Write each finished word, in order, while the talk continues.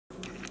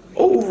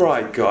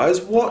Alright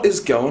guys, what is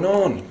going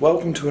on?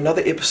 Welcome to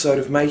another episode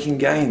of Making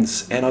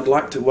Gains, and I'd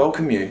like to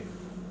welcome you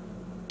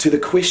to the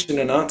question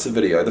and answer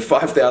video, the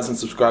 5,000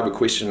 subscriber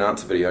question and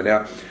answer video.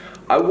 Now,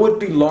 I would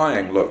be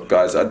lying, look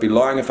guys, I'd be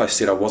lying if I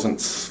said I wasn't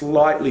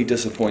slightly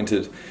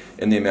disappointed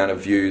in the amount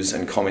of views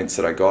and comments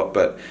that I got,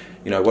 but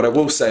you know, what I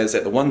will say is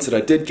that the ones that I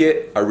did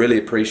get, I really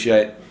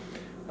appreciate.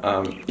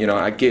 You know,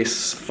 I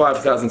guess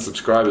 5,000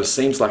 subscribers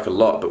seems like a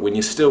lot, but when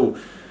you're still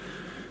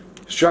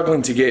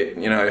struggling to get,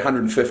 you know,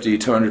 150,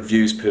 200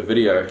 views per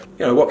video,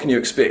 you know, what can you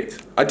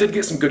expect? I did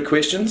get some good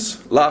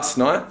questions last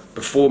night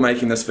before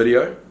making this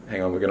video.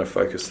 Hang on, we're going to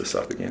focus this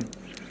up again.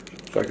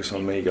 Focus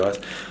on me, guys.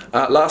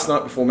 Last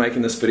night before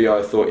making this video,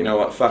 I thought, you know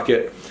what, fuck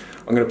it.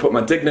 I'm going to put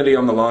my dignity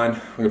on the line,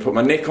 I'm going to put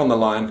my neck on the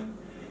line,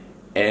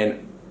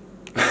 and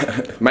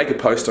make a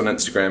post on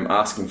Instagram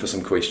asking for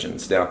some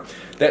questions. Now,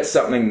 that's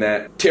something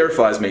that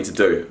terrifies me to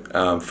do,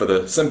 for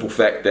the simple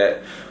fact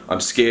that I'm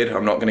scared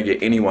I'm not going to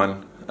get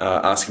anyone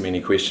asking me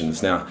any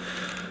questions. Now,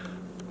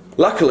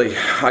 luckily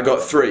I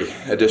got 3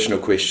 additional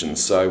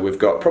questions, so we've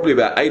got probably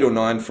about 8 or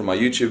 9 from my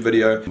YouTube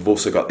video. We've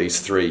also got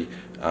these 3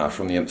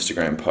 from the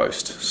Instagram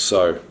post.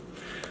 So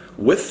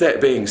with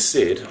that being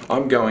said,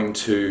 I'm going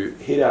to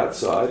head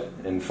outside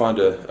and find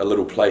a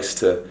little place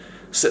to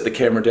sit the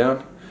camera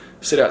down,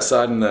 sit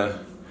outside in the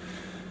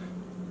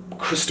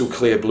crystal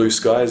clear blue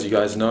sky. As you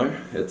guys know,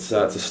 it's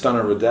a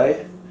stunner of a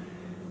day,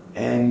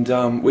 and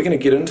we're going to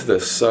get into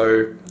this.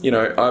 So, you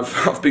know,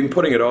 I've been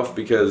putting it off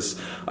because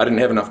I didn't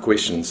have enough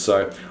questions,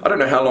 so I don't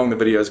know how long the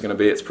video is going to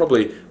be. It's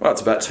probably, well,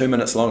 it's about 2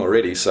 minutes long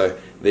already, so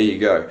there you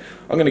go.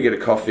 I'm going to get a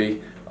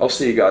coffee, I'll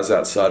see you guys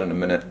outside in a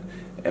minute,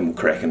 and we'll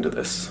crack into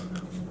this.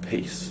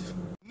 Peace.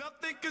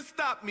 Nothing can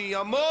stop me,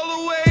 I'm all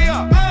the way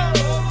up. All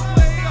the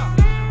way up.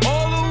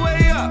 All the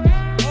way up.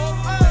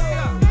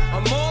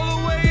 I'm all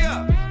the way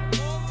up.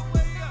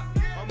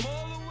 I'm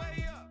all the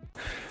way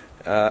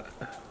up.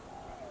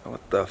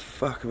 What the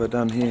fuck have I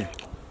done here?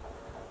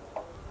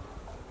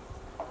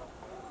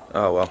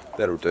 Oh well,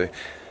 that'll do.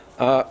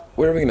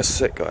 Where are we going to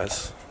sit,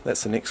 guys?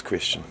 That's the next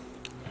question.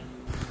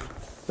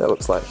 That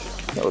looks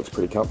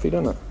pretty comfy,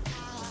 doesn't it?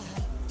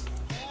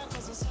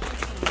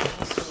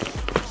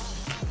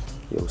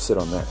 Yeah, we'll sit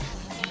on that.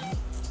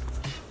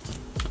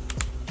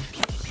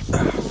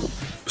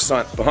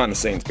 Behind the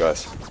scenes,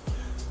 guys,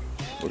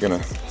 we're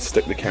going to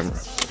stick the camera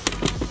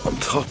on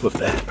top of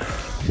that.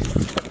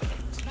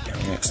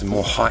 Get some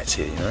more height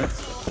here, you know.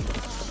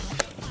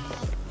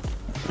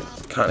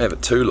 Can't have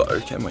it too low,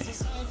 can we?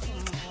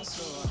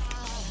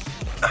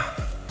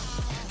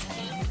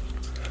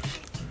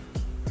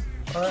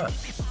 Alright. I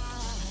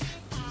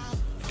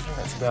think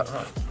that's about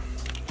right.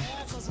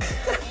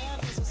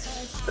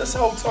 This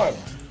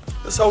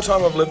whole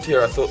time I've lived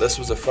here, I thought this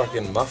was a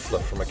fucking muffler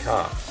from a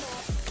car.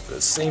 But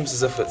it seems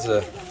as if it's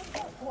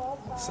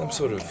some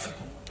sort of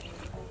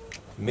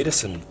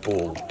medicine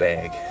ball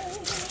bag.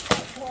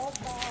 What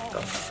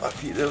the fuck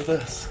do you do with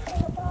this?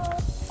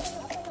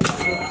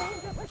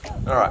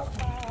 Alright.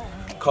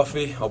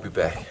 Coffee, I'll be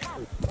back.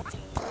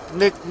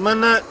 Nick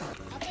Minute.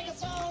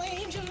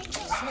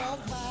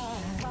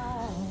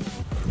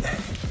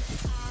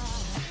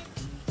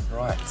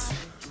 Right.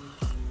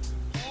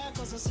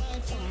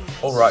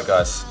 Alright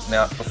guys,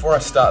 now before I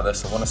start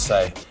this, I want to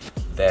say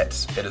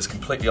that it is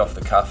completely off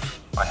the cuff.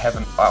 I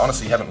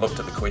honestly haven't looked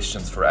at the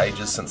questions for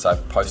ages since I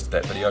posted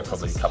that video,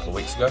 probably a couple of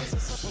weeks ago.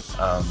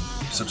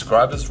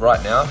 Subscribers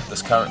right now,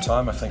 this current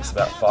time, I think it's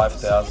about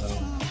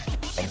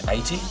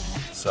 5,080.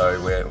 So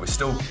we're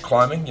still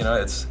climbing. You know,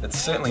 it's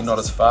certainly not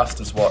as fast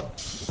as what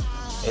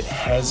it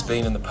has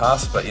been in the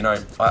past, but you know,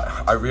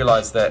 I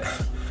realise that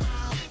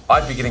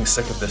I'd be getting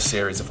sick of this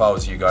series if I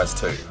was you guys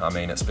too. I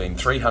mean, it's been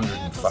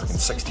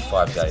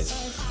 365 days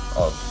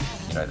of,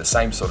 you know, the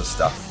same sort of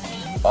stuff.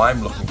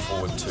 I'm looking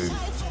forward to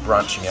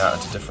branching out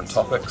into different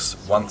topics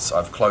once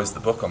I've closed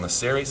the book on the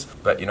series.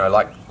 But you know,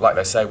 like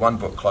they say, one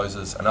book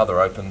closes, another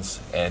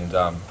opens, and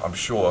I'm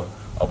sure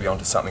I'll be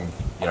onto something,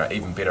 you know,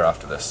 even better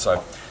after this.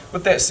 So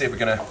with that said, we're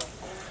gonna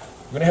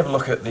have a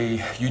look at the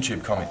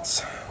YouTube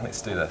comments.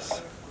 Let's do this.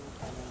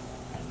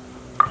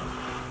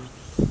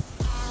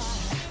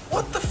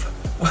 What the f...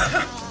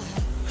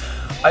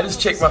 I just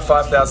checked my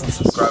 5,000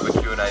 subscriber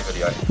Q&A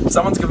video.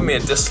 Someone's given me a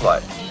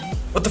dislike.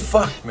 What the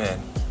fuck,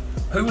 man?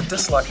 Who would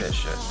dislike that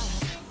shit?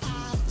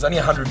 There's only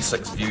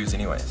 106 views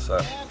anyway, so...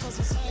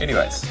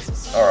 Anyways,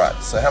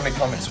 alright, so how many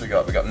comments we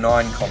got? We got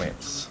 9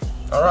 comments.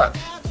 Alright,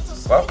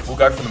 well, we'll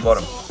go from the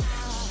bottom.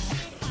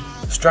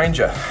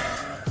 Stranger.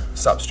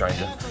 Sup,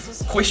 stranger.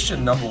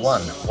 Question number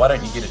 1, why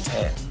don't you get a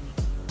tan?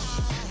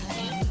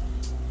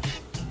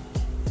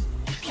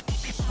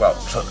 Well,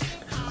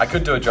 I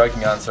could do a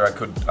joking answer, I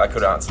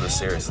could answer this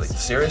seriously.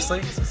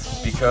 Seriously?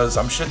 Because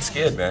I'm shit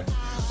scared, man.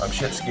 I'm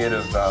shit scared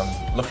of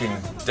looking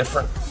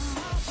different.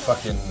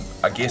 Fucking,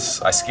 I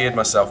guess I scared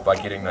myself by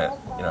getting that,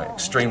 you know,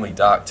 extremely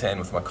dark tan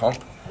with my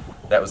comp.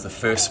 That was the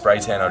first spray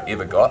tan I'd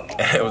ever got.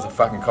 It was a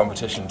fucking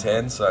competition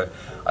tan, so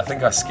I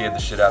think I scared the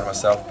shit out of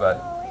myself,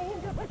 but,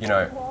 you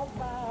know,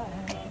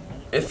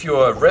 if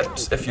you're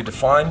ripped, if you're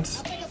defined,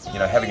 you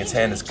know, having a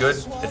tan is good.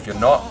 If you're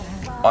not,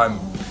 I'm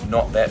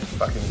not that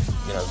fucking,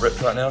 you know,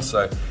 ripped right now,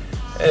 so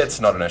it's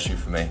not an issue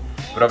for me.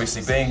 But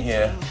obviously being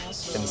here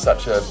in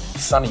such a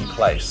sunny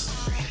place,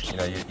 you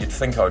know, you'd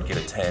think I would get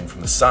a tan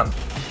from the sun,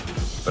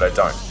 but I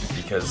don't,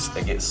 because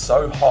it gets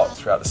so hot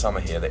throughout the summer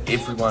here that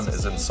everyone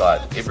is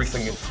inside.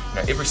 Everything, you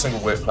know, every single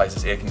workplace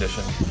is air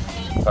conditioned.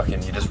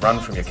 Fucking, you just run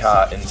from your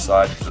car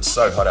inside because it's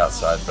so hot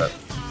outside. But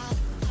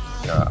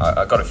you know,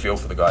 I got a feel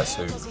for the guys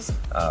who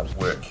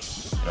work,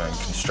 you know, in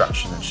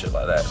construction and shit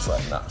like that. It's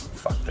like, nah,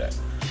 fuck that.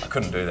 I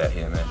couldn't do that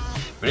here, man.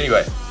 But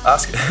anyway,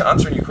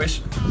 answering your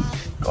question.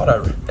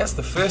 God, that's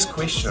the first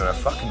question and I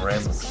fucking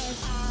rambled.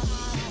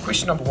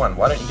 Question number 1,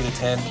 why don't you get a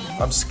tan?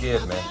 I'm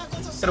scared, man.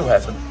 It'll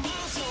happen.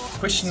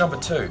 Question number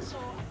 2,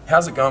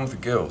 how's it going with the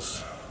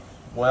girls?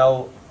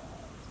 Well,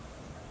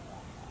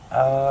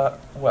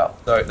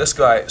 so this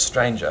guy,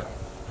 Stranger,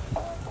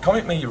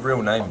 comment me your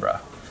real name, bruh.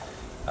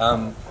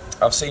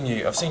 I've seen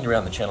you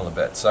around the channel a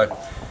bit. So,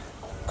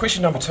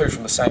 question number 2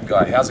 from the same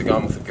guy, how's it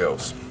going with the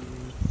girls?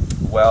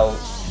 Well,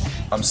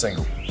 I'm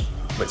single.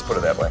 Let's put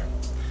it that way.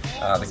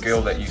 The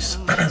girl that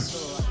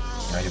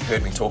you've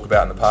heard me talk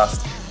about in the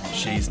past,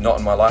 she's not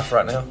in my life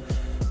right now,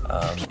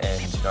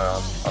 and you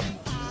know,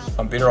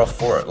 I'm better off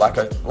for it. Like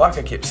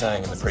I kept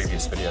saying in the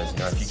previous videos, you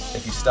know,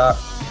 if you start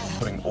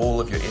putting all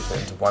of your effort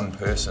into one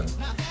person,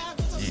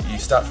 you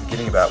start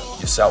forgetting about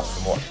yourself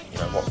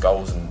and what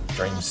goals and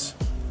dreams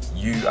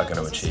you are going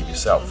to achieve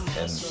yourself.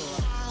 And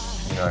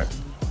you know,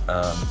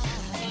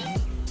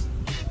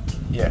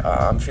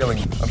 yeah, I'm feeling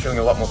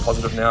a lot more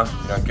positive now.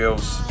 You know,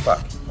 girls,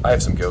 fuck, I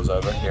have some girls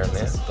over here and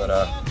there, but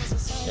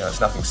you know,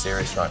 it's nothing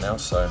serious right now,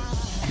 so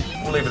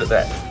we'll leave it at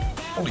that.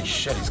 Holy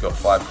shit, he's got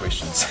 5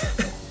 questions.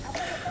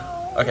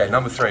 Okay,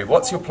 number 3,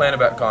 what's your plan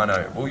about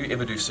gyno? Will you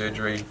ever do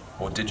surgery,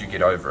 or did you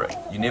get over it?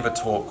 You never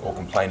talk or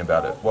complain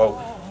about it. Well,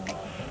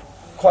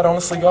 quite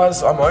honestly,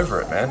 guys, I'm over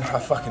it, man. I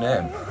fucking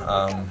am.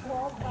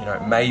 You know,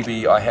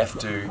 maybe I have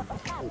to,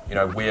 you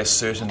know, wear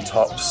certain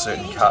tops,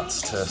 certain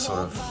cuts to sort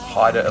of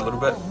hide it a little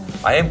bit.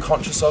 I am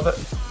conscious of it.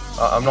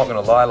 I'm not going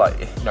to lie, like,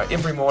 you know,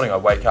 every morning I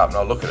wake up and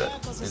I look at it.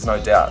 There's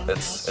no doubt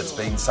it's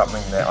been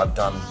something that I've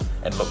done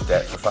and looked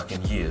at for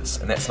fucking years,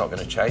 and that's not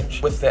going to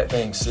change. With that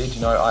being said,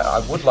 you know, I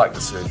would like the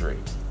surgery.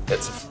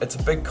 It's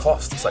a big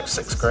cost. It's like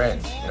 6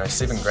 grand, you know,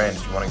 7 grand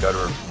if you want to go to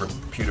a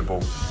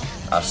reputable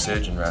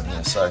surgeon around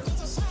here. So,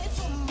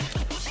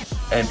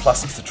 and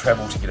plus it's the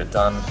travel to get it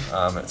done.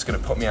 It's going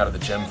to put me out of the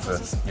gym for,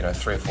 you know,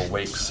 3 or 4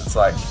 weeks. It's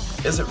like,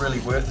 is it really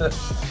worth it?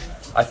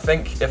 I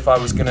think if I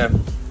was going to,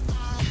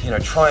 you know,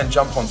 try and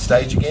jump on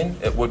stage again,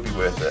 it would be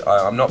worth it.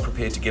 I'm not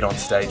prepared to get on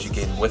stage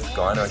again with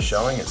gyno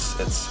showing. It's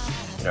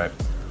you know,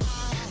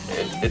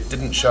 it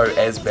didn't show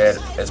as bad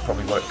as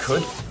probably what it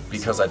could,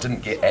 because I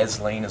didn't get as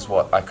lean as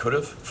what I could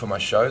have for my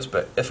shows.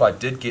 But if I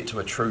did get to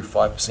a true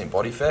 5%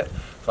 body fat,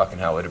 fucking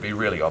hell, it'd be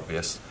really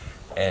obvious,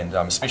 and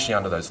especially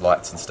under those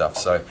lights and stuff.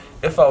 So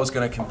if I was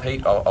going to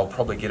compete, I'll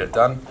probably get it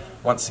done.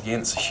 Once again,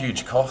 it's a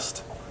huge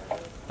cost,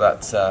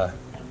 but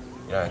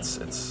you know,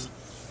 it's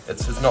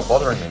not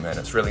bothering me, man.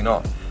 It's really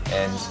not.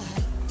 And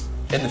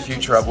in the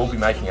future, I will be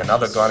making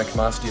another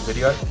gynecomastia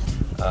video.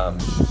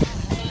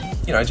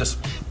 You know, just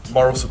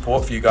moral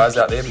support for you guys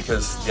out there,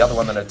 because the other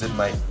one that I did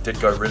make did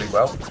go really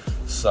well.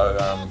 So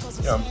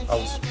you know, I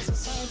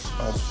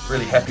was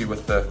really happy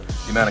with the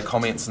amount of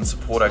comments and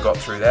support I got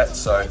through that.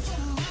 So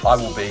I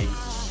will be,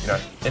 you know,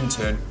 in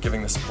turn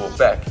giving the support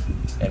back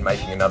and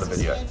making another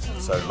video.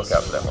 So look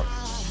out for that one.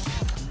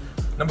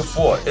 Number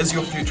 4, is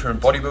your future in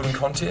bodybuilding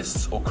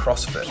contests or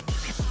CrossFit?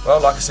 Well,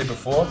 like I said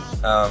before,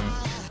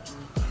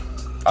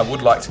 I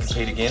would like to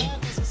compete again,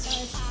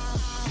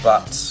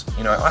 but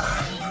you know,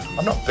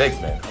 I'm not big,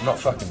 man. I'm not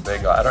fucking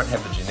big. I don't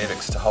have the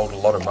genetics to hold a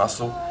lot of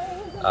muscle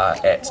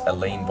at a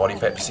lean body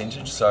fat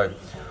percentage, so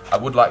I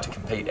would like to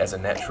compete as a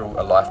natural,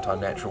 a lifetime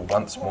natural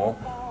once more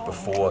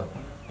before,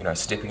 you know,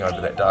 stepping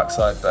over that dark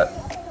side. But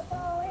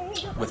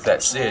with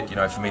that said, you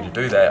know, for me to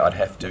do that, I'd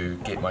have to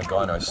get my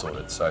gyno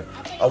sorted. So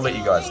I'll let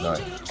you guys know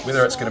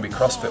whether it's going to be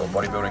CrossFit or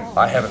bodybuilding.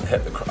 I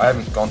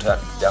haven't gone down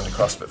to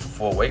CrossFit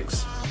for 4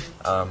 weeks.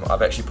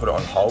 I've actually put it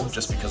on hold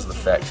just because of the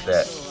fact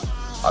that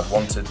I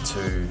wanted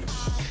to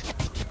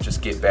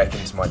just get back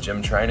into my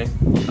gym training,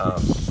 you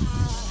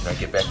know,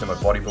 get back to my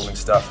bodybuilding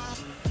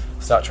stuff,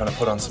 start trying to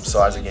put on some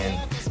size again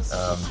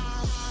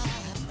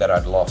that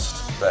I'd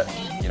lost. But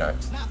you know,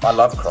 I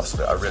love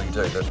CrossFit, I really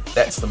do.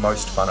 That's the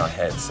most fun I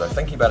had. So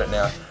thinking about it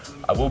now,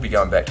 I will be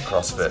going back to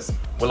CrossFit.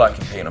 Will I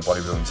compete on a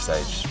bodybuilding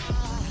stage?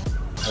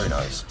 Who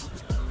knows?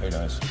 Who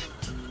knows?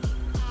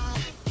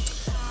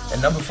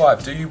 And number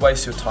 5, do you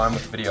waste your time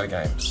with video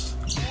games?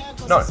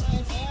 No,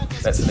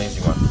 that's an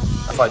easy one.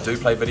 If I do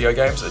play video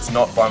games, it's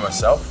not by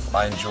myself.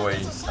 I enjoy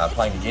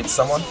playing against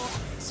someone,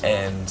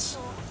 and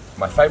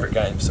my favourite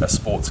games are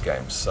sports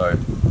games. So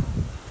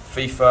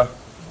FIFA,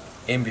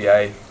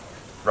 NBA,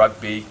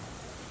 rugby,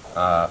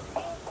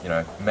 you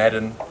know,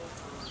 Madden,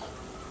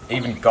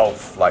 even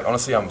golf. Like,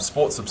 honestly, I'm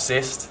sports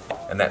obsessed,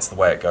 and that's the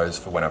way it goes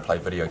for when I play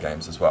video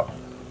games as well.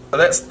 So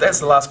that's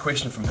the last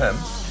question from him.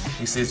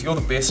 He says, you're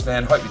the best,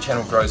 man. Hope your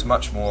channel grows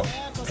much more.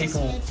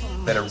 People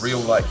that are real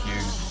like you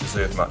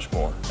deserve much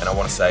more, and I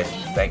want to say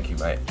thank you,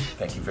 mate.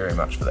 Thank you very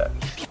much for that.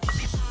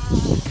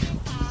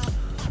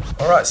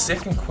 Alright,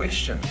 second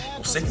question,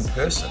 or second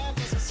person.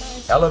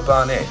 Ella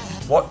Barnett,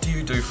 what do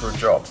you do for a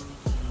job?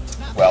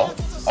 Well,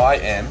 I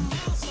am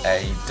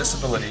a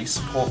disability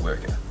support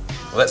worker.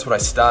 Well, that's what I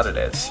started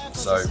as.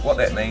 So what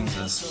that means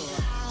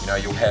is, you know,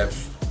 you'll have,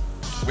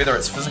 whether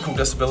it's physical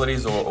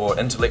disabilities or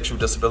intellectual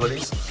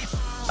disabilities,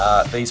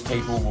 these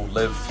people will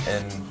live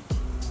in,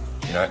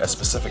 you know, a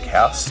specific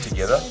house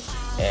together,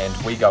 and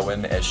we go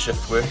in as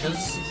shift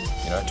workers,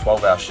 you know,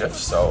 12-hour shifts.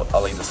 So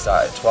I'll either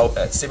start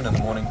at 7 in the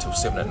morning till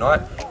 7 at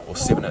night, or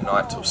 7 at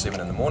night till 7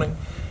 in the morning,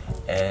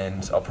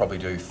 and I'll probably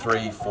do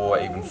 3, 4,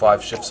 even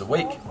 5 shifts a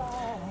week.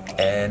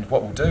 And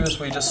what we'll do is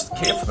we just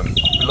care for them,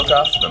 we look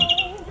after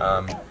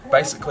them.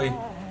 Basically,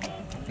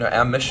 you know,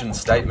 our mission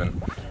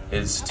statement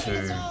is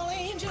to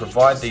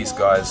provide these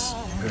guys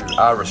who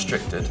are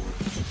restricted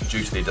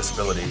due to their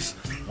disabilities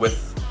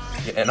with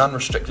an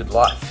unrestricted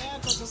life.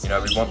 You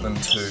know, we want them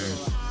to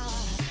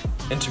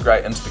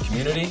integrate into the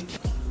community,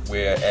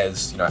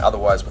 whereas, you know,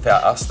 otherwise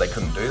without us they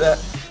couldn't do that.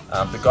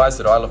 The guys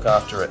that I look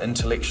after are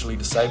intellectually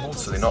disabled,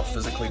 so they're not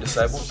physically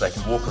disabled. They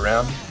can walk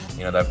around,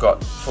 you know, they've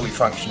got a fully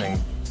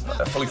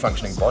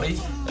functioning body.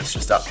 It's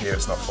just up here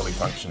it's not fully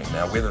functioning.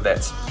 Now, whether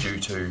that's due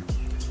to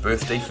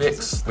birth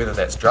defects, whether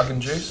that's drug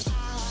induced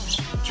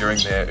during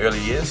their early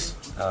years,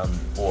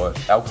 or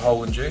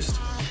alcohol induced,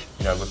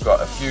 you know, we've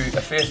got a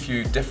fair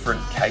few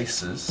different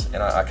cases,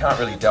 and I can't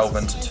really delve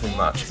into too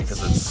much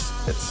because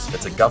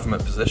it's a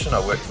government position.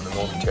 I work for the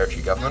Northern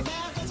Territory government.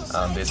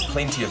 There's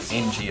plenty of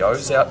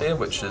NGOs out there,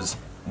 which is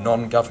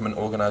non-government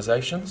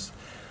organisations,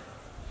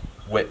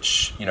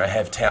 which, you know,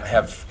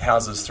 have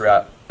houses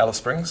throughout Alice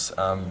Springs.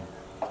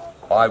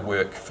 I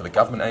work for the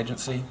government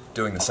agency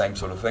doing the same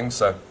sort of thing.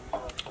 So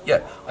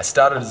yeah, I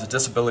started as a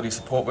disability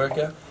support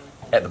worker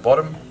at the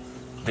bottom,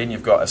 then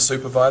you've got a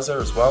supervisor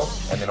as well,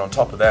 and then on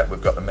top of that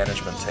we've got the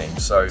management team.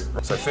 So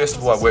first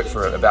of all, I worked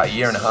for about 1.5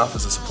 years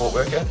as a support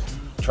worker,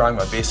 trying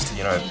my best to,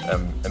 you know,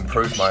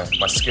 improve my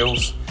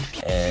skills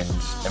and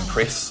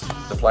impress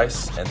the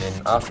place, and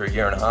then after 1.5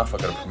 years I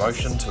got a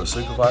promotion to a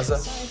supervisor,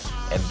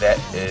 and that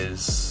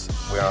is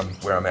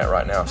where I'm at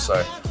right now.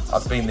 So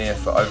I've been there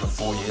for over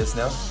 4 years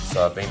now,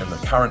 so I've been in the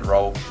current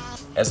role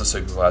as a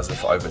supervisor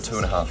for over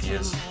 2.5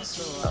 years.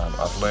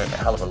 I've learned a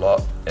hell of a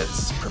lot.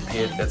 It's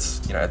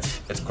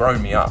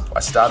grown me up. I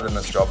started in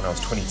this job when I was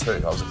 22.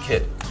 I was a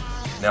kid.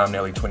 Now I'm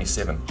nearly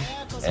 27,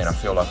 and I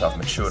feel like I've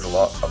matured a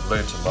lot. I've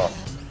learned a lot.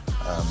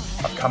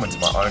 I've come into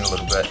my own a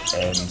little bit,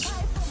 and,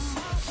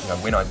 you know,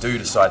 when I do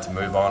decide to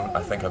move on,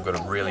 I think I've got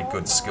a really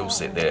good skill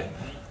set there,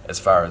 as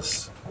far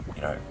as,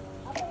 you know,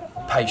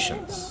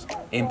 patience,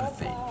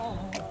 empathy.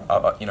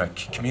 You know,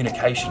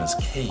 communication is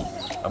key.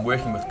 I'm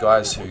working with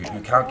guys who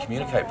can't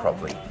communicate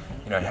properly.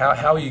 You know,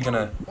 how are you going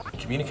to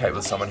communicate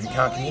with someone who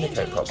can't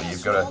communicate properly?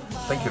 You've got to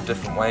think of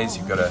different ways.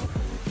 You've got to,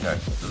 you know,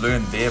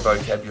 learn their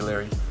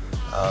vocabulary.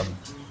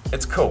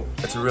 It's cool.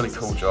 It's a really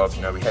cool job.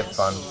 You know, we have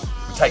fun.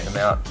 We take them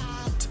out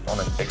on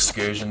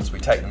excursions. We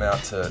take them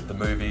out to the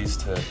movies,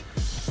 to,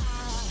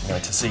 you know,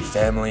 to see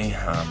family,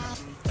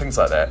 things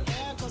like that.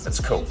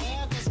 It's cool.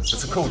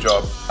 It's a cool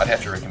job. I'd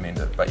have to recommend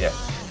it. But yeah,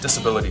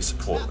 disability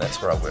support,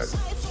 that's where I work.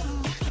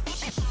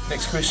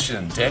 Next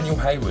question, Daniel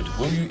Hayward,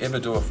 will you ever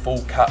do a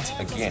full cut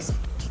again?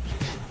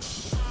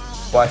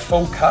 By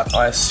full cut,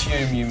 I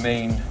assume you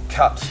mean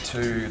cut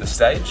to the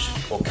stage,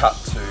 or cut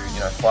to, you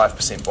know,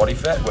 5% body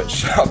fat,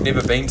 which I've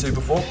never been to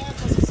before.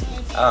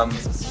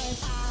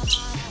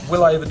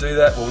 Will I ever do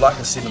that? Well, like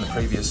I said in the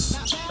previous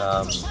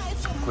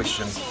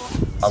question,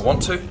 I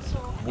want to.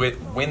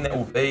 When that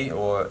will be,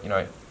 or, you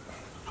know,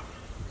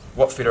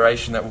 what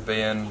federation that will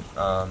be in,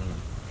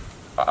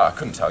 I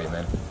couldn't tell you,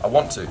 man. I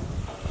want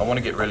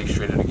to get really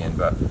shredded again,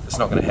 but it's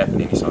not going to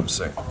happen anytime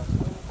soon.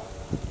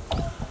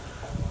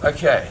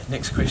 Okay,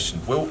 next question.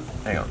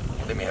 Hang on,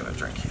 let me have a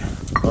drink here.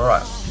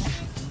 Alright,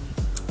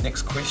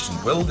 next question.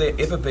 Will there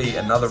ever be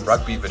another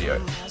rugby video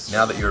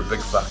now that you're a big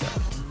fucker?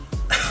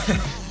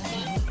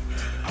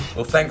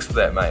 Well, thanks for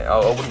that, mate. I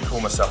wouldn't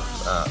call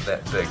myself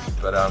that big,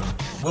 but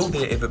will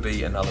there ever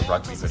be another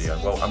rugby video?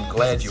 Well, I'm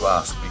glad you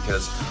asked,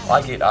 because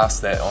I get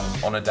asked that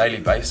on a daily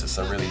basis,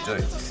 I really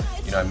do.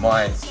 You know,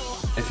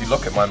 if you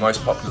look at my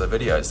most popular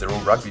videos, they're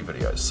all rugby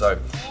videos, so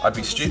I'd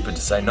be stupid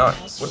to say no,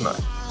 wouldn't I?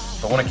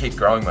 If I want to keep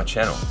growing my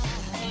channel.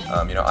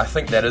 You know, I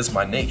think that is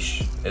my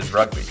niche, is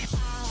rugby.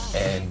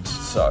 And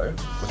so,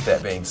 with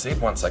that being said,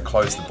 once I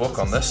close the book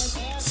on this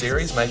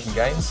series, Making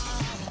Gains,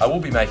 I will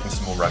be making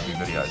some more rugby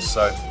videos.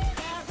 So,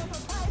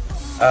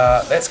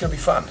 that's going to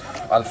be fun.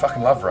 I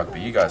fucking love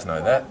rugby, you guys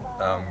know that.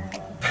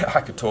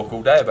 I could talk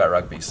all day about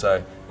rugby,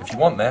 so if you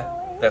want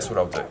that, that's what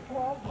I'll do.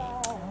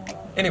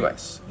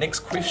 Anyways, next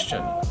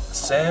question.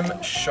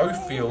 Sam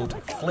Schofield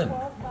Flynn.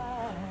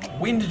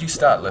 When did you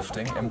start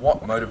lifting, and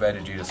what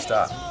motivated you to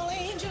start?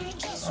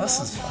 This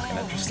is fucking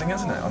interesting,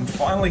 isn't it? I'm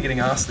finally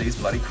getting asked these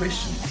bloody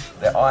questions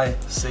that I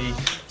see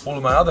all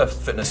of my other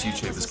fitness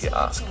YouTubers get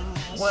asked.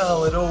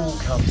 Well, it all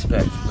comes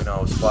back to when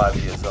I was 5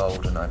 years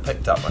old and I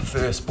picked up my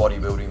first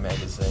bodybuilding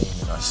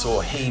magazine and I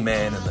saw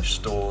He-Man in the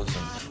stores.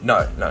 And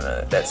no,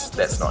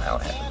 that's not how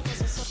it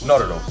happened.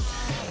 Not at all.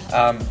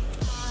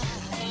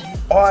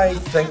 I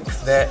think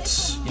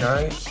that, you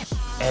know,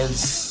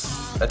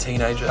 as a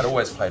teenager, I'd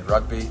always played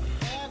rugby.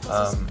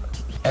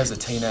 As a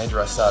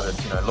teenager, I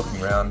started, you know, looking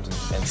around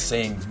and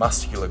seeing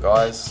muscular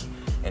guys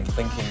and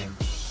thinking,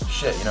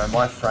 shit, you know,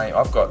 my frame,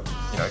 I've got,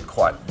 you know,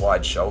 quite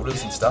wide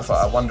shoulders and stuff.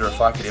 I wonder if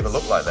I could ever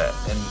look like that.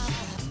 And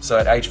so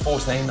at age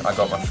 14, I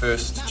got my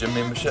first gym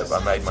membership.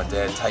 I made my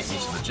dad take me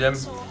to the gym.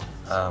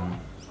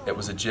 It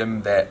was a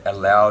gym that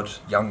allowed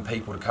young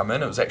people to come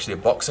in. It was actually a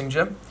boxing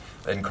gym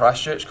in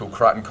Christchurch called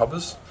Crichton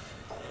Cobbers.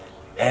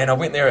 And I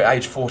went there at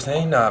age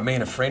 14. Me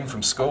and a friend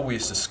from school, we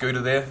used to scooter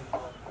there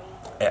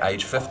at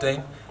age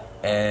 15.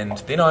 And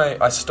then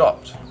I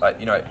stopped.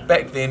 You know,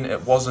 back then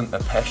it wasn't a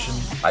passion.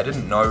 I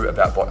didn't know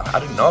about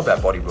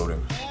bodybuilding.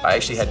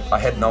 I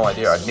had no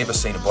idea. I'd never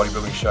seen a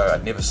bodybuilding show.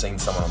 I'd never seen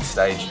someone on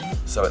stage.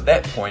 So at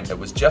that point, it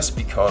was just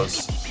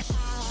because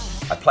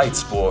I played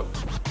sport.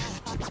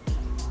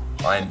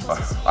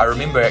 I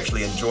remember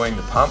actually enjoying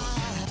the pump.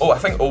 Oh, I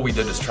think all we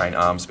did is train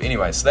arms. But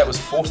anyway, so that was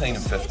 14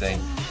 and 15.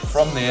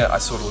 From there, I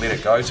sort of let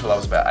it go till I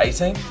was about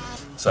 18.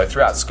 So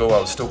throughout school, I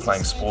was still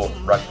playing sport: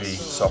 rugby,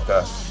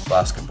 soccer,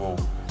 basketball,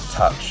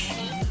 touch.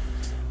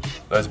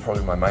 Those are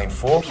probably my main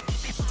four.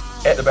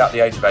 At about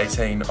the age of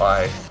 18,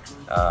 I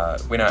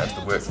went out into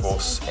the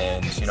workforce,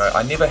 and you know,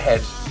 I never had.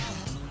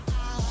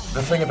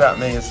 The thing about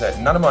me is that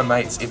none of my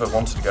mates ever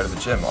wanted to go to the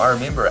gym. I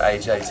remember at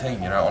age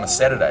 18, you know, on a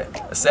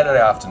Saturday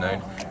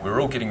afternoon, we were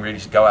all getting ready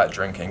to go out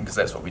drinking because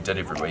that's what we did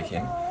every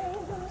weekend.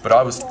 But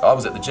I was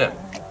at the gym,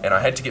 and I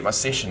had to get my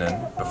session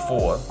in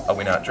before I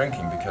went out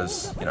drinking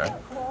because, you know,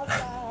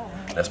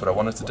 that's what I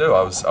wanted to do.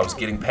 I was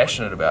getting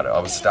passionate about it. I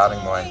was starting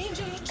my,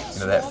 you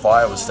know, that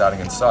fire was starting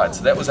inside.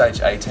 So that was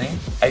age 18.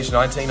 Age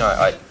 19,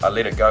 I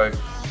let it go.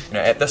 You know,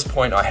 at this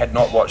point, I had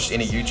not watched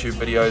any YouTube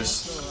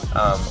videos.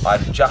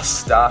 I'd just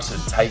started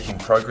taking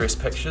progress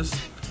pictures.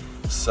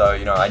 So,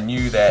 you know, I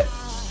knew that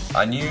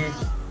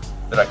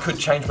I could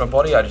change my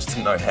body. I just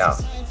didn't know how.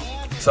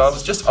 So I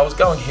was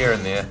going here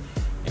and there.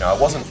 You know, I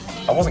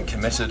wasn't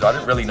committed. I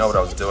didn't really know what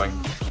I was doing.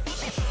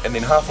 And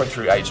then halfway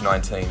through age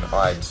 19,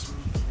 I'd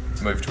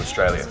moved to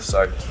Australia.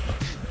 So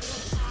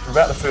for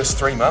about the first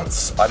 3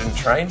 months, I didn't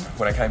train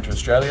when I came to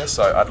Australia,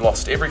 so I'd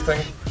lost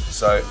everything.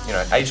 So, you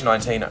know, age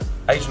 19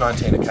 I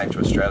came to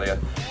Australia.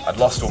 I'd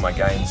lost all my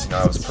gains. You know,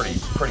 I was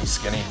pretty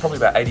skinny, probably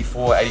about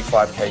 84,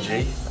 85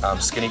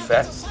 kg, skinny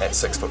fat at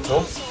 6 foot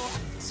tall.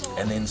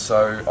 And then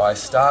so I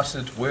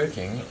started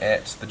working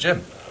at the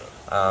gym.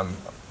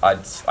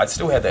 I'd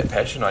still had that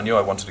passion. I knew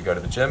I wanted to go to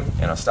the gym,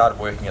 and I started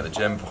working at the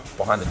gym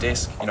behind the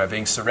desk, you know,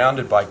 being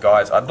surrounded by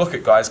guys. I'd look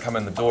at guys come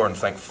in the door and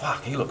think,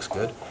 fuck, he looks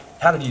good.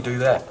 How did you do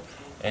that?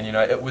 And, you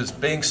know, it was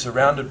being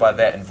surrounded by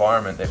that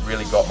environment that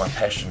really got my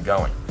passion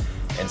going.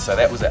 And so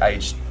that was at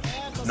age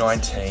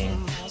 19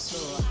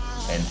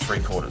 and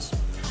 3/4.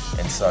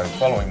 And so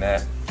following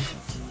that,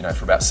 you know,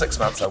 for about 6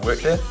 months I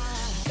worked there.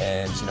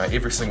 And, you know,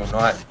 every single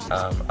night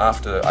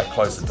after I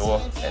closed the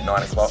door at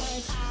 9 o'clock,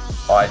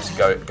 I'd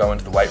go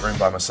into the weight room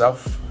by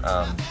myself.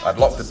 I'd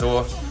lock the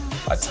door.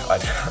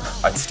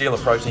 I'd steal a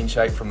protein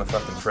shake from the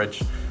fucking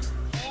fridge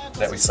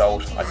that we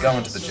sold. I'd go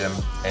into the gym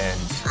and,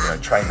 you know,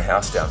 train the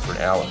house down for an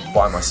hour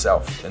by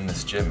myself in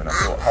this gym. And I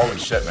thought, holy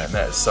shit, man,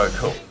 that is so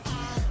cool.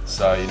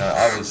 So, you know,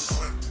 I was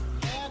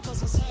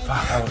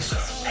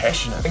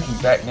passionate. Thinking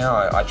back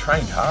now, I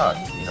trained hard.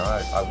 You know,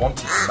 I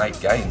wanted to make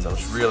gains. I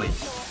was really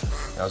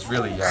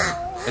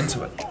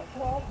into it.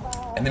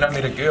 And then I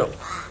met a girl.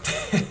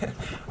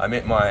 I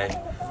met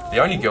the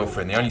only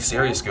girlfriend, the only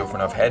serious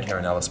girlfriend I've had here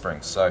in Alice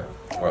Springs,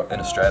 well, in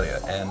Australia.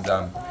 And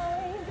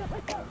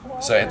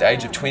so at the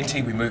age of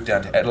 20, we moved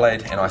down to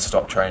Adelaide, and I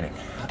stopped training.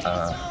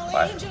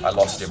 I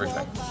lost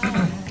everything.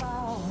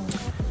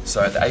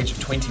 So at the age of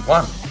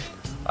 21,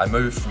 I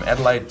moved from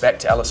Adelaide back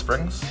to Alice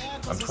Springs.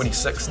 I'm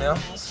 26 now,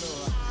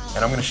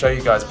 and I'm going to show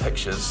you guys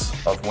pictures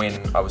of when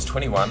I was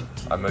 21.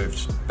 I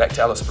moved back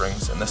to Alice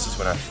Springs, and this is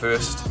when I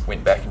first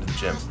went back into the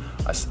gym.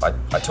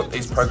 I took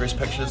these progress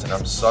pictures, and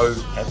I'm so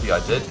happy I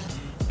did,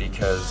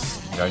 because,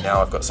 you know, now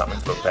I've got something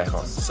to look back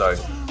on. So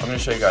I'm going to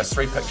show you guys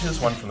 3 pictures,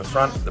 one from the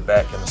front, the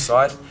back, and the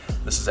side.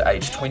 This is at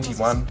age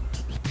 21.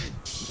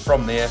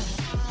 From there,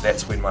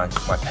 that's when my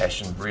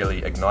passion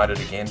really ignited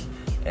again,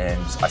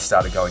 and I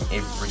started going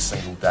every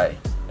single day.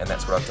 And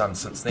that's what I've done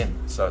since then.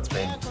 So it's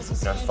been,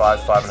 you know,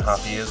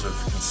 5.5 years of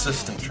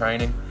consistent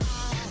training,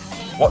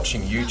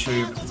 watching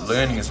YouTube,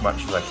 learning as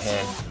much as I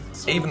can.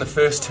 Even the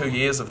first 2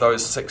 years of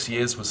those 6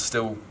 years was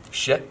still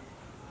shit,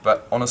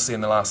 but honestly in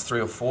the last 3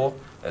 or 4,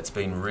 it's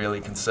been really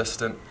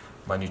consistent.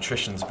 My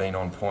nutrition's been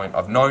on point.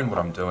 I've known what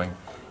I'm doing,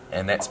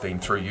 and that's been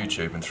through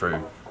YouTube and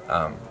through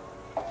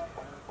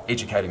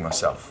educating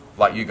myself,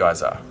 like you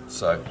guys are.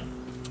 So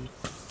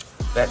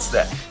that's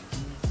that.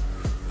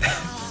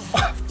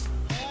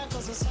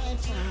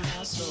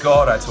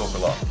 God, I talk a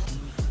lot.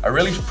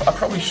 I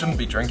probably shouldn't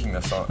be drinking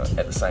this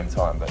at the same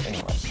time, but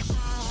anyway.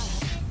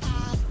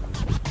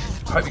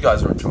 I hope you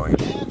guys are enjoying it.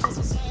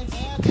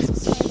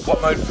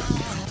 What mode?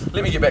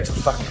 Let me get back to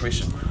the fucking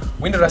question.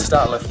 When did I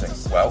start lifting?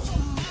 Well,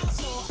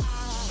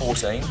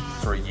 14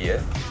 for a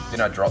year, then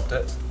I dropped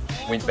it,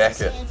 went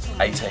back at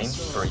 18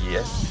 for a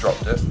year,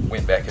 dropped it,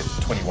 went back at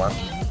 21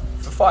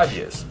 for 5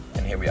 years,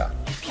 and here we are.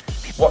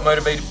 What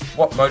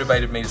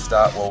motivated me to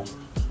start? Well,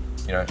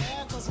 you know,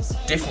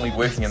 definitely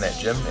working in that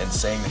gym and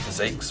seeing the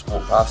physiques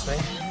walk past me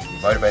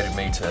motivated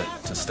me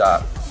to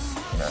start,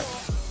 you know,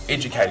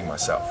 educating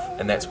myself,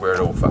 and that's where it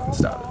all fucking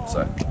started.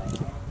 So,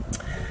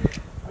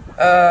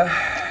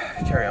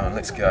 carry on,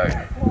 let's go.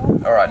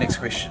 Alright, next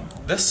question.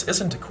 This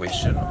isn't a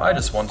question, I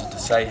just wanted to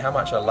say how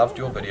much I loved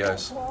your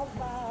videos.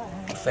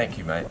 Thank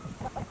you, mate.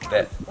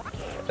 That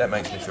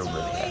makes me feel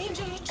really happy.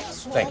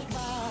 Thank you.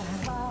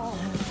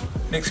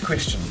 Next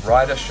question,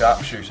 Ryder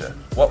Sharpshooter.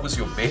 What was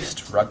your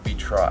best rugby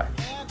try?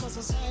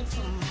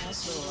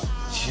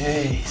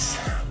 Jeez,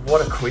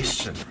 what a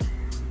question.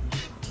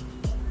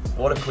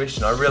 What a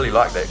question. I really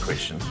like that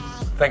question.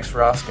 Thanks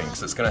for asking,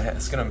 because it's gonna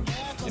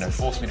you know,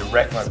 force me to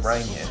rack my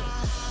brain here.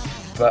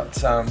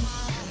 But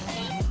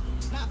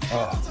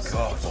oh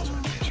god, what was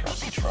my best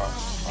rugby try?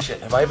 Shit,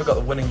 have I ever got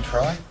the winning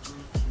try?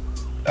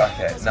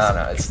 Okay,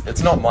 no,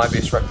 it's not my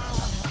best rugby.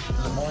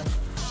 Is it mine?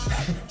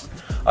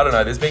 I don't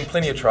know. There's been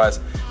plenty of tries.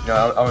 You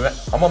know,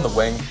 I'm on the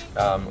wing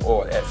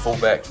or at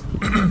fullback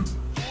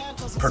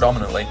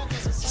predominantly.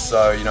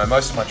 So you know,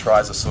 most of my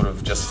tries are sort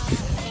of just,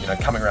 you know,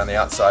 coming around the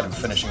outside and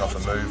finishing off a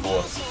move,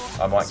 or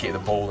I might get the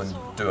ball and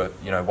do a,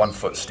 you know, 1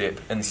 foot step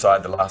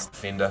inside the last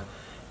defender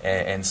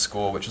and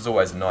score, which is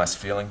always a nice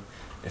feeling.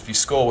 If you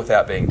score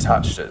without being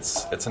touched,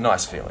 it's a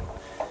nice feeling.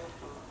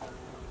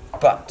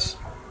 But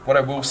what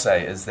I will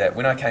say is that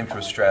when I came to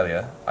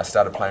Australia, I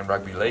started playing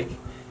rugby league,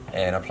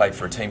 and I played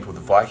for a team called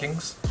the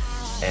Vikings,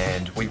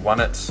 and we won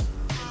it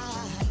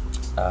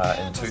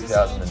in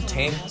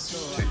 2010,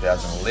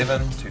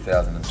 2011,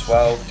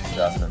 2012,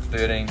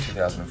 2013,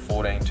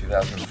 2014,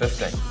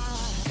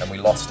 2015, and we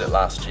lost it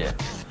last year.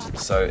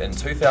 So in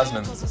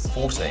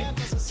 2014,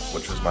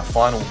 which was my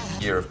final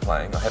year of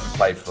playing, I haven't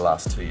played for the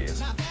last 2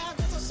 years,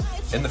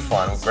 in the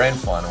final, grand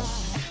final,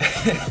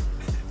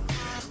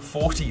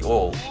 40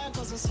 all,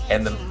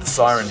 and the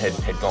siren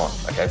had gone.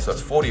 Okay, so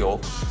it's 40 all,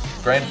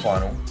 grand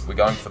final, we're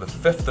going for the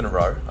 5th in a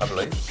row, I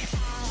believe,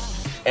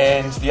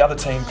 and the other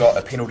team got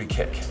a penalty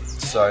kick.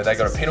 So they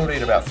got a penalty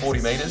at about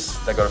 40 metres,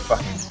 they got a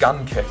fucking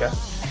gun kicker.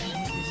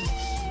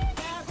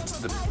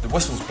 The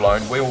whistle's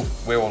blown,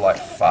 we're all like,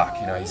 fuck,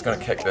 you know, he's gonna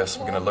kick this,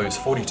 we're gonna lose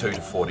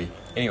 42-40.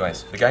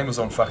 Anyways, the game was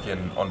on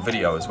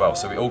video as well,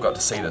 so we all got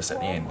to see this at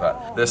the end,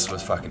 but this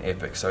was fucking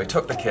epic. So he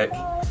took the kick,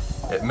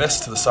 it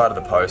missed to the side of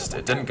the post,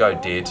 it didn't go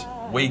dead,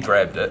 we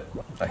grabbed it,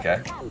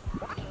 okay?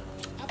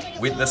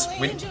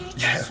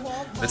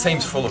 The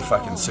team's full of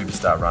fucking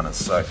superstar runners,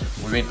 so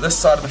we went this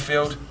side of the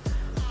field,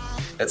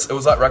 it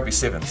was like rugby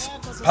sevens.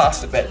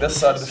 Passed it back this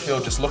side of the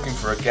field, just looking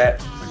for a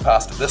gap. We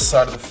passed it this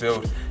side of the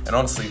field, and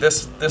honestly,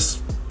 this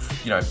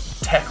you know,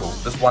 tackle,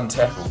 this one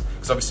tackle,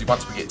 because obviously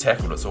once we get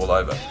tackled, it's all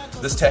over.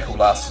 This tackle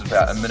lasted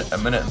about a minute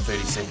and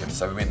 30 seconds.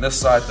 So we went this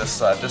side, this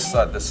side, this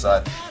side, this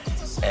side,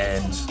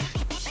 and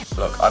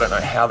look, I don't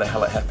know how the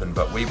hell it happened,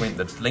 but we went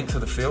the length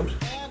of the field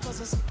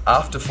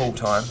after full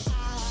time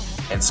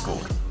and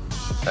scored.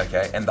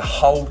 Okay, and the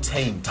whole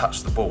team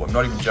touched the ball. I'm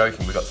not even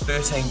joking. We got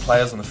 13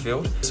 players on the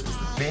field. This was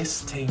the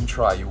best team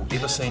try you will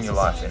ever see in your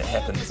life, and it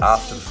happened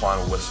after the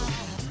final whistle.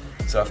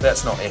 So if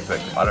that's not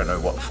epic, I don't know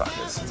what the fuck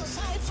is.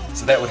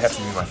 So that would have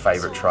to be my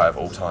favourite try of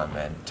all time,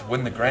 man. To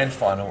win the grand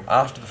final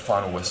after the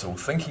final whistle,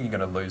 thinking you're going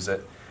to lose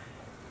it,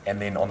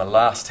 and then on the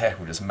last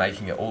tackle, just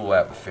making it all the way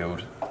up the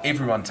field.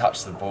 Everyone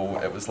touched the ball.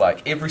 It was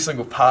like every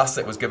single pass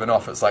that was given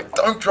off, it's like,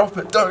 don't drop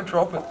it, don't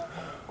drop it.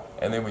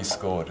 And then we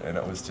scored, and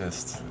it was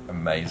just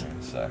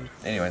amazing. So,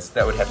 anyways,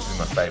 that would have to be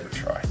my favourite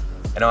try.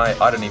 And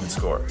I didn't even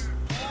score it.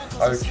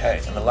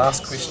 Okay, and the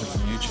last question from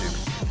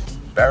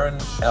YouTube. Baron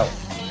L,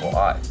 or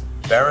I.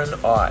 Baron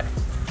I.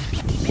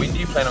 When do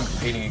you plan on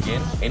competing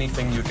again?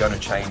 Anything you're going to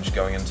change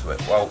going into it?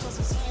 Well,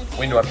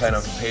 when do I plan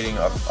on competing?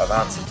 I've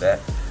answered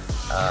that.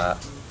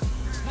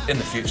 In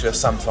the future,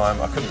 sometime.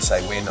 I couldn't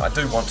say when. I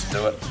do want to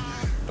do it,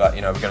 but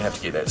you know, we're going to have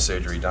to get that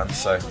surgery done.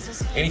 So,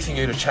 anything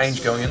you're to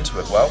change going into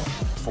it? Well,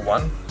 for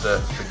one, the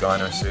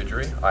gyno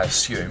surgery, I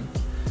assume,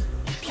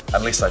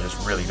 unless I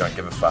just really don't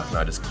give a fuck and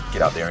I just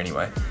get up there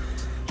anyway.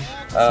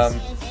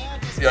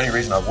 The only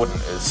reason I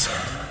wouldn't is,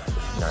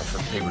 you know, for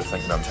people to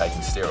think that I'm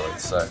taking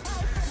steroids. So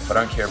if I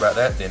don't care about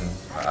that, then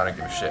I don't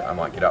give a shit. I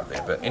might get up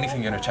there. But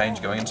anything you're going to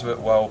change going into it?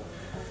 Well,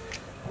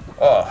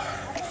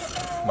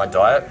 my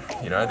diet.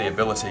 You know, the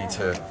ability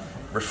to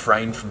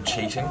refrain from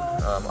cheating.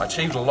 I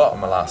cheated a lot on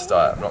my last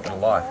diet. I'm not going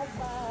to lie.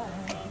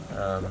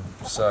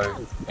 So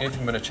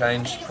anything I'm going to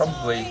change,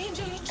 probably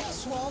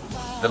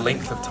the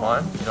length of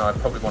time. You know, I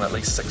probably want at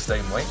least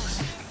 16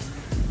 weeks,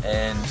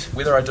 and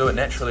whether I do it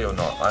naturally or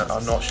not,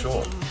 I'm not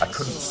sure. I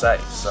couldn't say.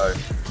 So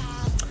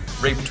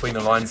read between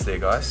the lines there,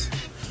 guys.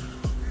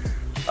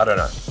 I don't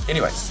know.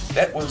 Anyways,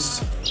 that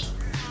was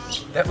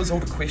that was all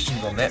the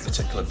questions on that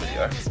particular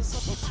video.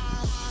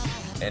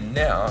 And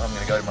now I'm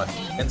going to go to my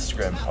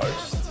Instagram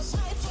post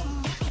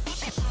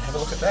and have a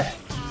look at that.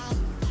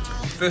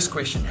 First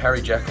question,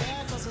 Harry Jackal.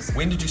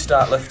 When did you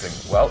start lifting?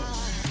 Well,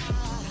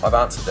 I've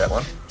answered that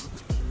one,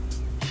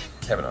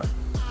 haven't I?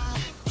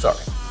 Sorry.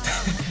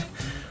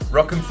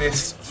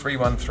 Rockinfest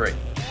 313.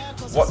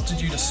 What did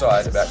you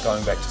decide about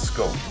going back to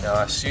school? Now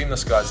I assume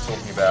this guy's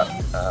talking about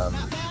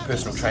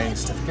personal training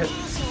certificate.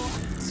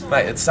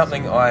 Mate, it's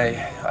something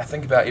I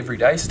think about every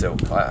day still.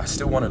 I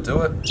still want to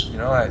do it. You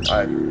know, I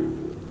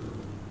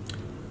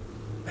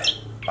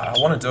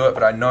want to do it,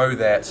 but I know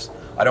that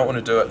I don't want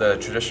to do it the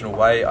traditional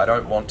way. I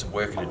don't want to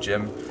work at a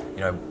gym,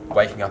 you know,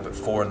 waking up at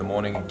 4 in the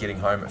morning and getting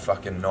home at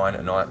fucking 9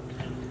 at night.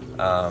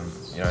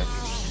 You know,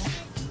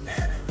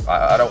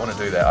 I don't want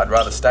to do that. I'd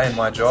rather stay in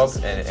my job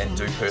and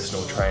do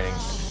personal training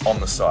on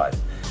the side.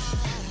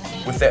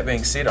 With that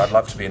being said, I'd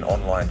love to be an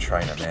online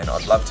trainer, man.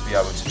 I'd love to be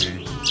able to,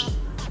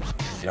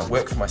 you know,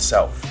 work for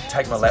myself,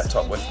 take my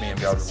laptop with me and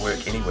be able to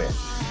work anywhere.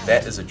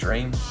 That is a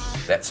dream,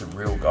 that's a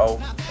real goal,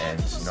 and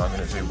you know, I'm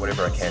going to do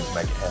whatever I can to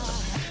make it happen.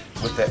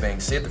 With that being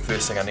said, the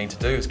first thing I need to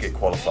do is get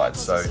qualified,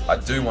 so I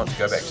do want to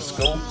go back to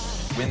school.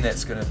 When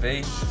that's going to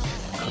be,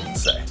 I couldn't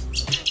say.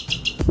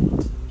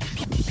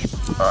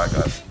 Alright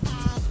guys.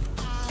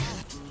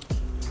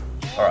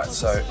 Alright,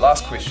 so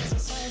last question.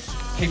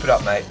 Keep it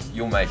up mate,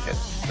 you'll make it.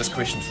 This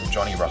question's from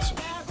Johnny Russell.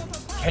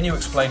 Can you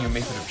explain your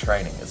method of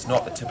training? It's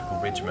not the typical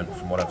regimen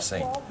from what I've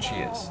seen.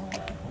 Cheers.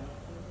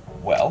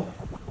 Well,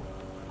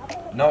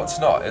 no it's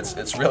not.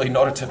 It's really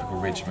not a typical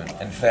regimen.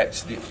 In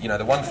fact, the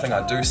one thing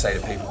I do say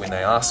to people when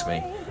they ask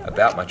me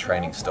about my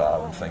training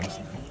style and things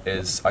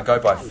is I go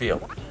by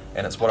feel,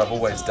 and it's what I've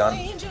always done.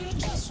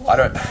 I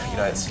don't, you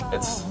know,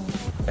 it's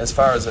as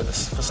far as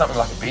for something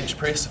like a bench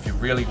press, if you're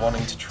really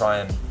wanting to try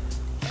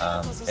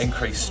and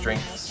increase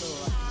strength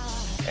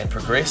and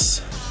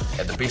progress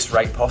at the best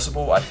rate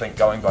possible, I think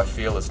going by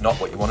feel is not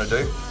what you want to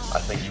do. I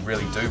think you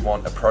really do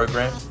want a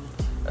program,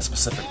 a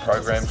specific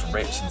program for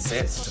reps and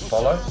sets to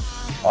follow.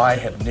 I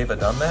have never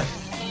done that.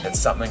 It's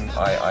something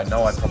I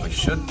know I probably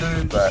should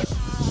do, but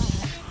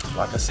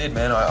like I said,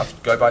 man, I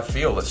go by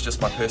feel. It's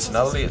just my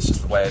personality, it's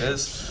just the way it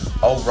is.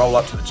 I'll roll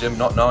up to the gym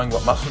not knowing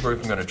what muscle group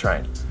I'm going to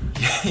train,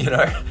 you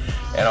know,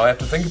 and I'll have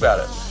to think about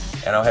it.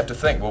 And I'll have to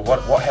think, well,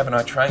 what haven't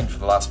I trained for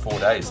the last 4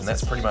 days? And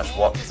that's pretty much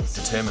what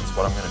determines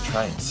what I'm going to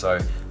train. So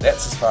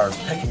that's as far as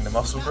picking the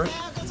muscle group.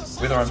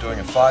 Whether I'm doing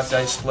a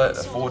 5-day split,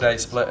 a 4-day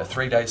split, a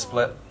 3-day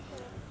split,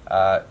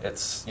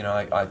 it's, you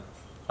know,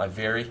 I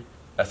vary.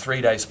 A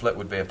 3-day split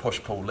would be a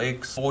push-pull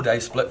legs. 4-day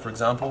split, for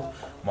example,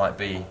 might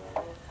be,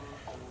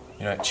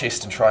 you know,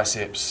 chest and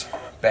triceps,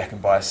 back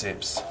and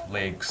biceps,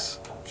 legs,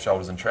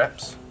 shoulders and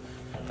traps.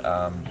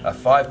 A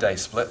 5-day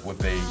split would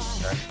be,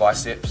 you know,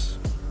 biceps,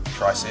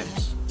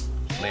 triceps,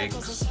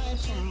 legs,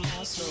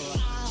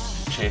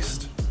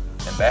 chest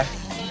and back,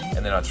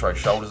 and then I'd throw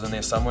shoulders in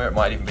there somewhere. It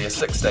might even be a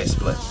 6-day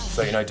split.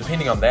 So, you know,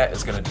 depending on that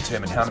is going to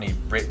determine how many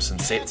reps and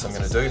sets I'm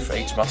going to do for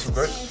each muscle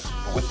group.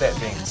 But with that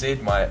being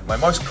said, my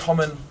most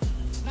common,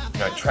 you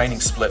know, training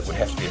split would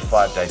have to be a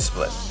 5-day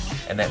split,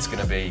 and that's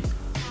going to be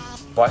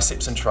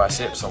biceps and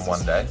triceps on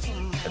one day,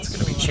 it's going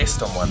to be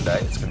chest on one day,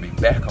 it's going to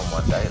be back on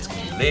one day, it's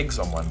going to be legs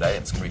on one day,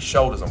 it's going to be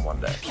shoulders on one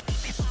day.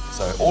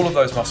 So all of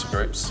those muscle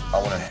groups I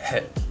want to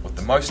hit with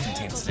the most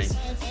intensity.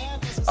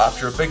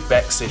 After a big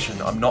back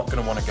session, I'm not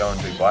going to want to go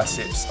and do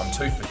biceps. I'm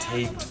too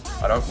fatigued.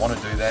 I don't want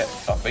to do that.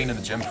 I've been in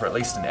the gym for at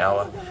least an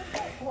hour,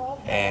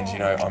 and you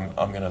know,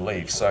 I'm going to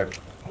leave. So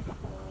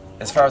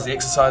as far as the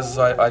exercises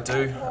I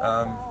do,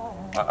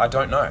 I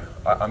don't know.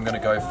 I'm going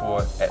to go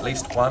for at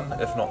least 1,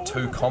 if not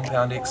 2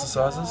 compound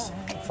exercises.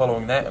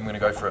 Following that, I'm going to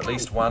go for at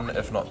least 1,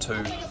 if not 2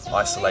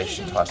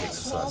 isolation type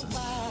exercises.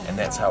 And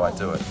that's how I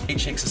do it.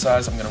 Each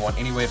exercise I'm going to want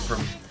anywhere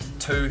from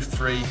 2,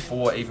 3,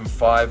 4, even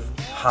 5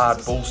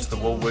 hard balls to the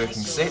wall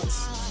working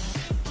sets.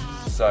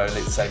 So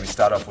let's say we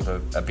start off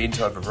with a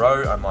bent over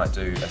row. I might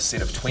do a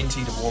set of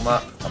 20 to warm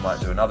up, I might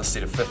do another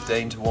set of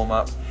 15 to warm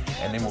up,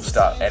 and then we'll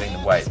start adding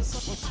the weight.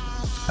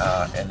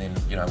 And then,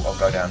 you know, I'll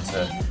go down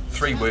to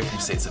 3 working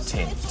sets of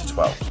 10 to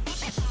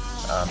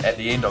 12. At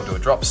the end I'll do a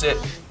drop set.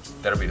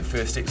 That'll be the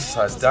first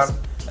exercise done,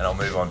 and I'll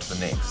move on to the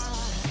next.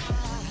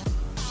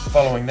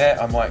 Following that,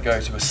 I might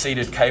go to a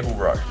seated cable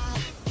row.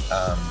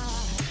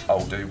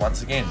 I'll do,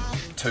 once again,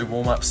 2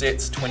 warm-up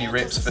sets, 20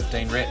 reps,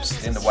 15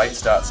 reps, then the weight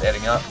starts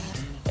adding up,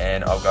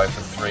 and I'll go for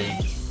 3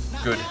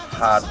 good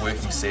hard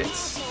working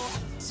sets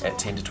at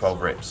 10 to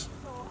 12 reps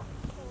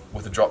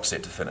with a drop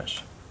set to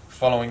finish.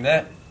 Following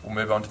that, we'll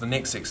move on to the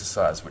next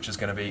exercise, which is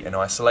going to be an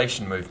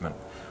isolation movement,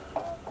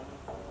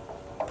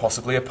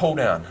 possibly a pull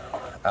down.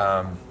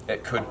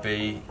 It could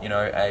be, you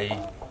know,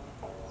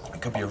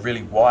 it could be a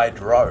really wide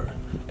row.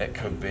 It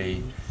could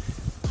be,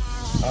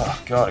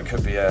 oh god, it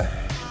could be a,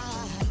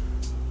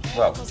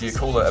 well, do you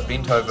call it a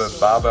bent over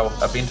barbell,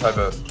 a bent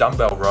over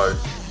dumbbell row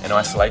an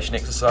isolation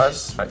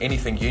exercise?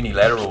 Anything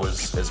unilateral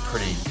is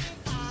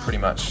pretty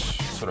much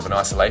sort of an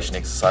isolation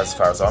exercise as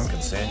far as I'm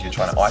concerned. You're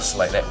trying to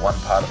isolate that one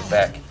part of the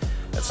back.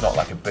 It's not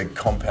like a big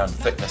compound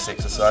fitness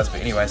exercise,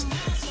 but anyways,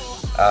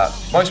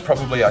 Most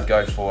probably I'd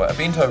go for a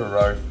bent over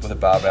row with a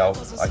barbell,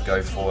 I'd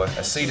go for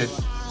a seated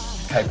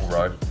cable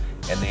row,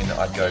 and then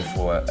I'd go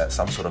for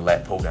some sort of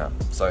lat pull down.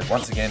 So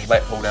once again,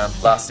 lat pull down,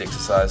 last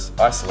exercise,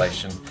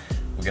 isolation.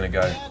 We're going to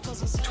go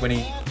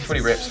 20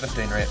 reps,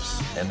 15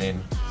 reps, and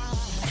then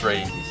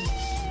 3,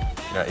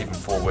 even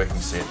 4 working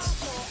sets.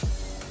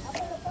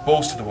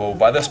 Balls to the wall.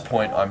 By this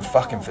point, I'm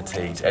fucking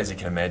fatigued, as you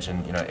can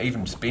imagine.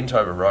 Even just bent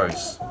over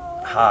rows,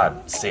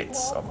 hard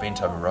sets of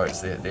bent over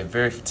rows, they're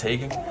very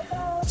fatiguing,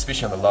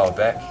 especially on the lower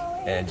back.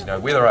 And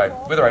whether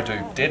I do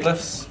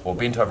deadlifts or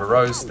bent over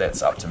rows,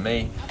 that's up to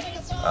me.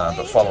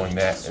 But following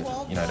that,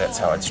 that's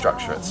how I'd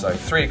structure it. So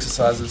 3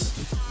 exercises,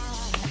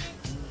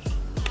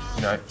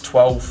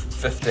 12,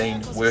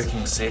 15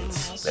 working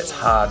sets. That's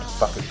hard,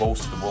 fucking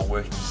balls to the wall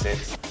working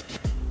sets,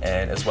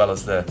 and as well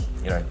as the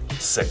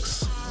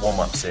 6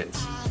 warm-up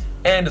sets,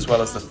 and as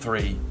well as the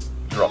 3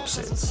 drop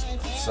sets.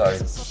 So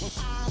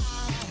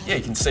yeah,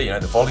 you can see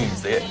the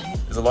volume's there.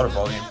 There's a lot of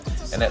volume,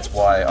 and that's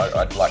why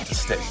I'd like to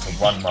stick to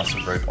one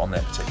muscle group on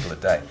that particular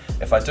day.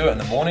 If I do it in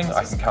the morning,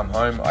 I can come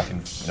home, I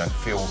can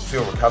feel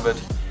recovered,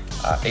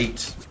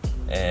 eat,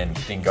 and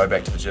then go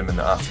back to the gym in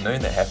the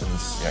afternoon. That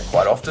happens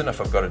quite often if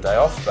I've got a day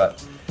off,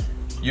 but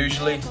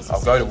usually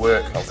I'll go to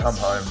work, I'll come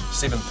home,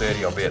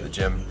 7:30 I'll be at the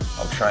gym,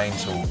 I'll train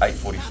till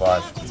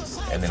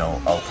 8:45, and then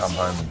I'll come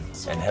home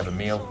and have a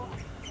meal,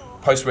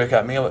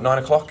 post-workout meal at 9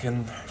 o'clock,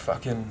 and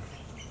fucking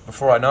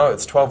before I know it,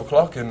 it's 12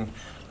 o'clock and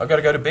I've got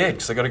to go to bed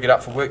because I've got to get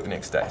up for work the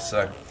next day.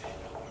 So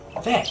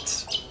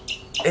that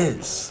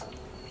is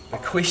the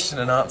question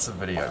and answer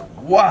video.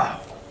 Wow!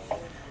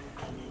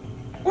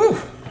 Woo!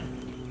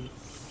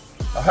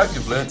 I hope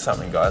you've learned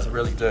something, guys, I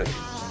really do.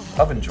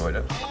 I've enjoyed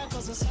it.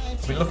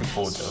 I've been looking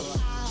forward to it.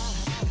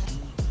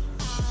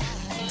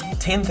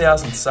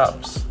 10,000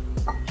 subs,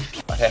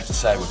 I'd have to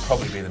say, would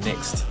probably be the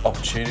next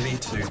opportunity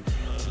to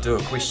do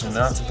a question and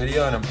answer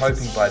video, and I'm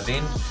hoping by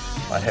then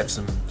I'd have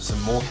some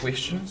more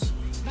questions.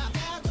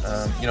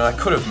 I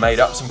could have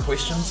made up some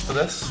questions for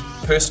this,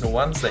 personal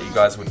ones that you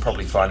guys would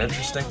probably find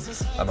interesting.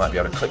 I might be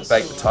able to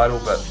clickbait the title,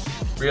 but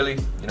really,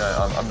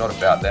 I'm not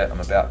about that.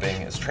 I'm about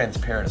being as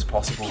transparent as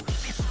possible,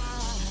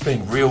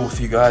 being real with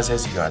you guys.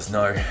 As you guys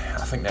know,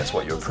 I think that's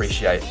what you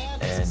appreciate,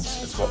 and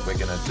it's what we're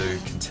going to do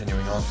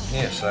continuing on from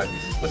here. So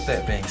with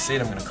that being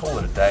said, I'm going to call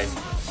it a day,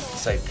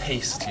 say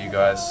peace to you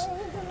guys,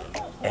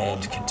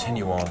 and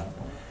continue on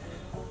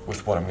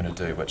with what I'm going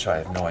to do, which I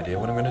have no idea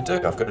what I'm going to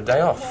do. I've got a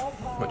day off,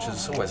 which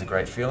is always a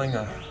great feeling.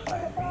 I'd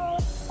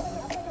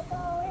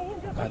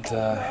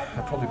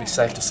probably be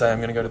safe to say I'm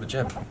going to go to the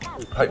gym.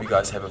 I hope you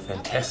guys have a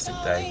fantastic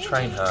day,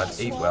 train hard,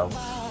 eat well,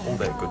 all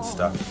that good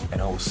stuff,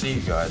 and I will see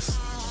you guys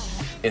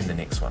in the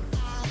next one.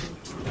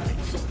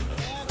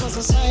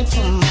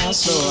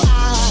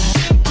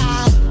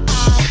 Peace.